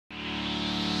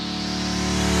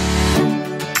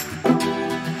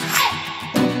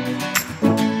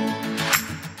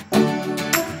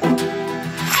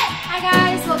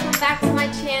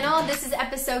This is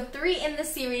episode 3 in the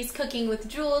series Cooking with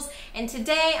Jules, and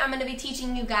today I'm going to be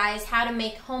teaching you guys how to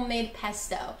make homemade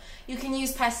pesto. You can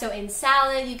use pesto in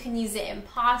salad, you can use it in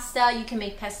pasta, you can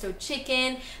make pesto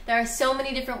chicken. There are so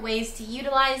many different ways to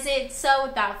utilize it, so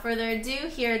without further ado,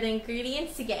 here are the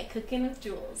ingredients to get cooking with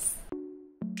Jules.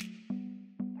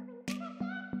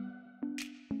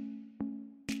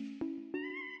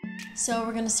 So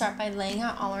we're going to start by laying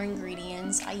out all our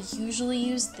ingredients. I usually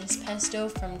use this pesto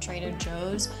from Trader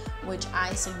Joe's, which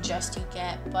I suggest you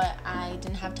get, but I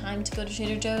didn't have time to go to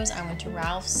Trader Joe's. I went to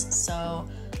Ralph's, so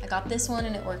I got this one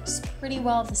and it works pretty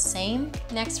well the same.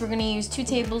 Next, we're going to use 2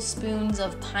 tablespoons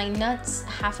of pine nuts,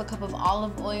 half a cup of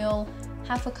olive oil,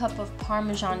 half a cup of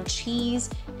Parmesan cheese,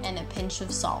 and a pinch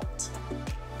of salt.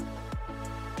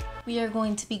 We are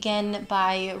going to begin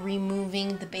by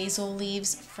removing the basil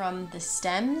leaves from the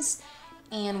stems,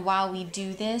 and while we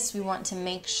do this, we want to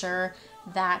make sure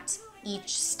that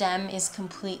each stem is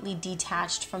completely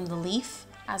detached from the leaf,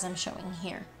 as I'm showing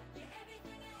here.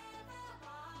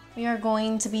 We are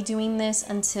going to be doing this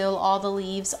until all the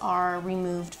leaves are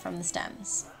removed from the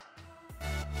stems.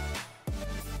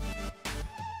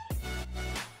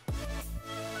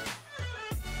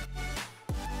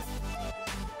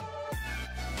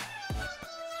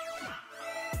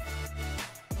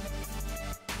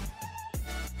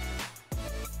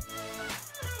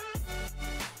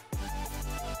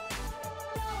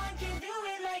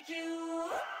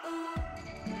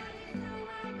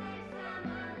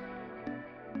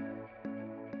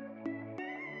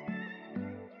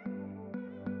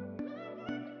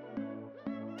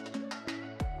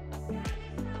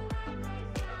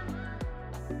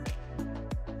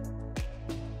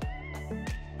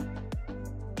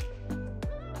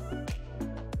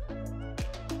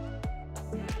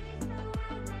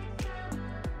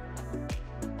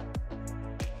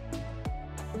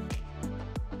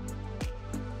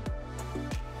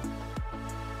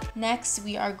 Next,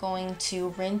 we are going to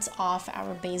rinse off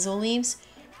our basil leaves.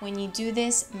 When you do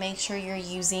this, make sure you're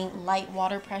using light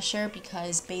water pressure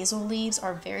because basil leaves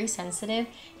are very sensitive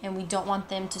and we don't want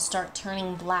them to start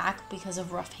turning black because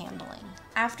of rough handling.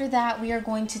 After that, we are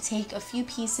going to take a few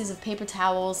pieces of paper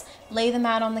towels, lay them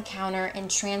out on the counter, and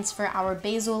transfer our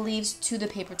basil leaves to the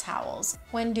paper towels.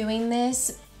 When doing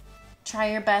this,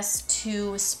 try your best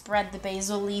to spread the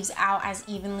basil leaves out as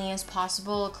evenly as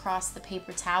possible across the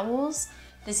paper towels.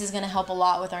 This is going to help a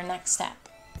lot with our next step.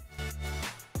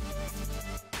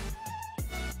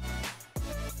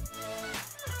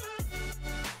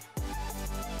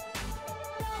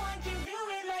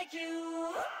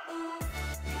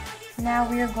 Now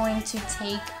we are going to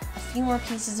take a few more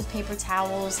pieces of paper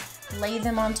towels, lay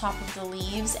them on top of the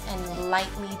leaves, and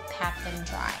lightly pat them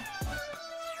dry.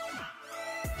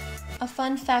 A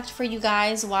fun fact for you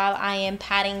guys while I am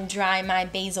patting dry my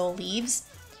basil leaves: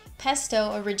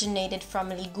 pesto originated from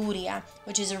Liguria,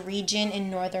 which is a region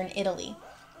in northern Italy.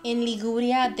 In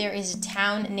Liguria, there is a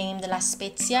town named La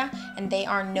Spezia, and they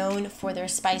are known for their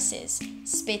spices.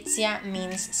 Spezia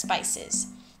means spices.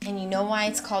 And you know why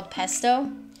it's called pesto?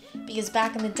 Because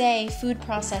back in the day, food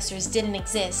processors didn't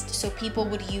exist, so people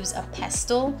would use a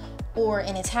pestle, or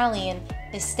in Italian,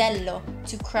 pestello,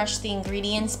 to crush the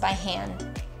ingredients by hand.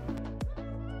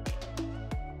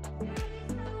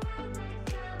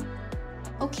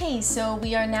 Okay, so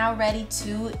we are now ready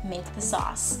to make the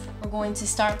sauce. We're going to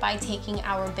start by taking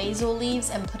our basil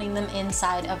leaves and putting them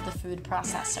inside of the food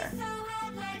processor.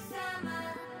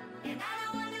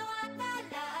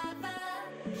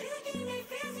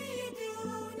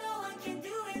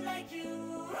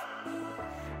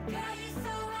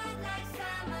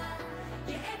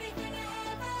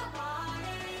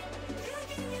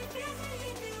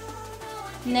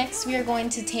 Next, we are going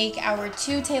to take our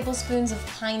 2 tablespoons of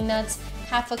pine nuts,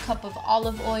 half a cup of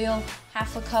olive oil,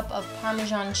 half a cup of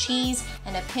Parmesan cheese,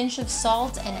 and a pinch of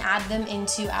salt, and add them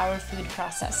into our food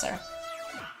processor.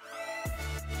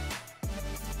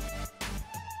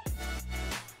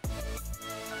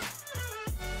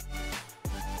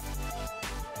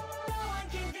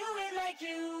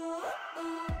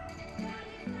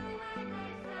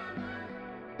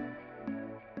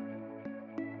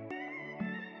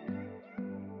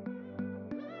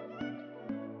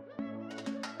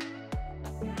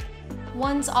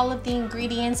 Once all of the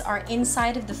ingredients are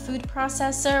inside of the food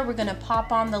processor, we're going to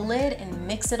pop on the lid and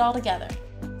mix it all together.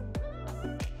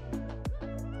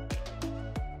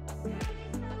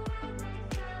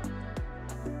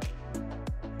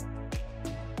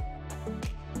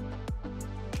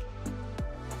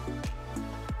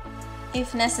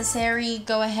 If necessary,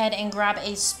 go ahead and grab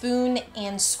a spoon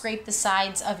and scrape the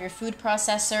sides of your food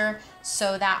processor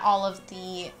so that all of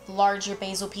the larger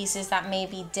basil pieces that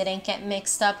maybe didn't get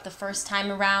mixed up the first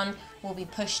time around will be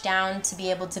pushed down to be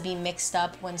able to be mixed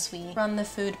up once we run the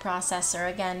food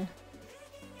processor again.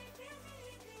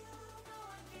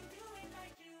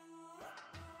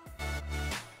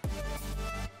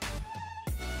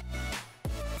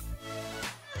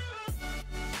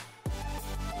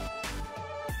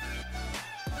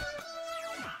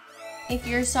 If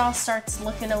your sauce starts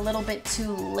looking a little bit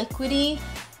too liquidy,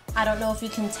 I don't know if you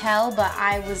can tell, but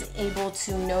I was able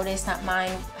to notice that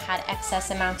mine had excess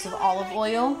amounts of olive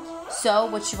oil. So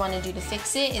what you want to do to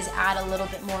fix it is add a little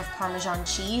bit more of Parmesan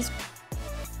cheese.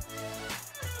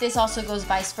 This also goes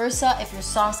vice versa. If your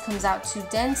sauce comes out too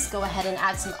dense, go ahead and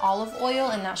add some olive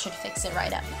oil and that should fix it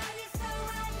right up.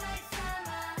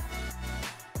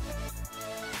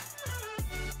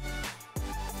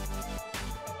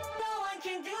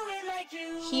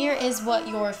 Here is what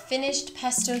your finished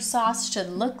pesto sauce should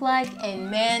look like, and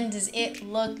man, does it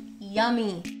look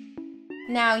yummy.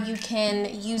 Now you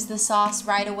can use the sauce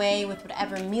right away with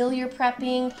whatever meal you're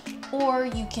prepping, or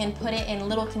you can put it in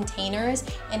little containers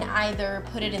and either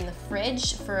put it in the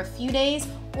fridge for a few days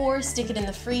or stick it in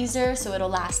the freezer so it'll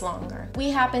last longer. We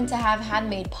happened to have had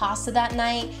made pasta that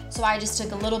night, so I just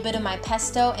took a little bit of my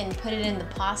pesto and put it in the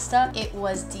pasta. It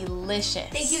was delicious.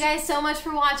 Thank you guys so much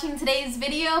for watching today's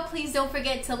video. Please don't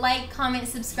forget to like, comment,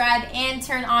 subscribe, and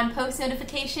turn on post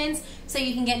notifications so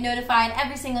you can get notified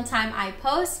every single time I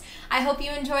post. I hope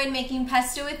you enjoyed making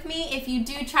pesto with me. If you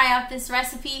do try out this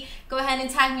recipe, go ahead and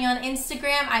tag me on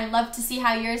Instagram. I'd love to see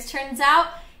how yours turns out.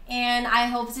 And I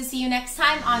hope to see you next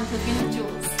time on Cooking with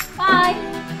Jules.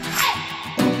 Bye!